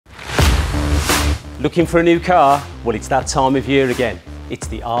Looking for a new car? Well, it's that time of year again. It's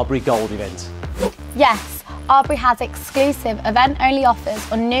the Arbury Gold event. Yes, Arbury has exclusive event-only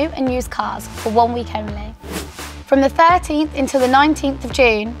offers on new and used cars for 1 week only. From the 13th until the 19th of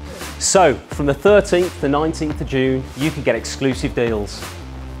June. So, from the 13th to 19th of June, you can get exclusive deals,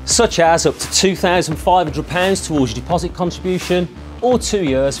 such as up to £2,500 towards your deposit contribution or 2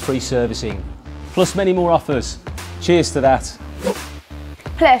 years free servicing, plus many more offers. Cheers to that.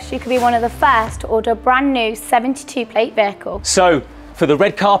 Plus, you could be one of the first to order a brand new 72 plate vehicle. So, for the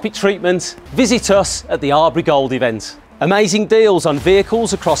red carpet treatment, visit us at the Arbury Gold event. Amazing deals on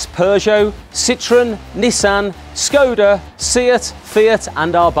vehicles across Peugeot, Citroën, Nissan, Skoda, Seat, Fiat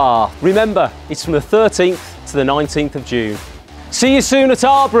and Arbury. Remember, it's from the 13th to the 19th of June. See you soon at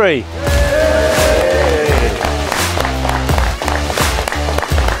Arbury.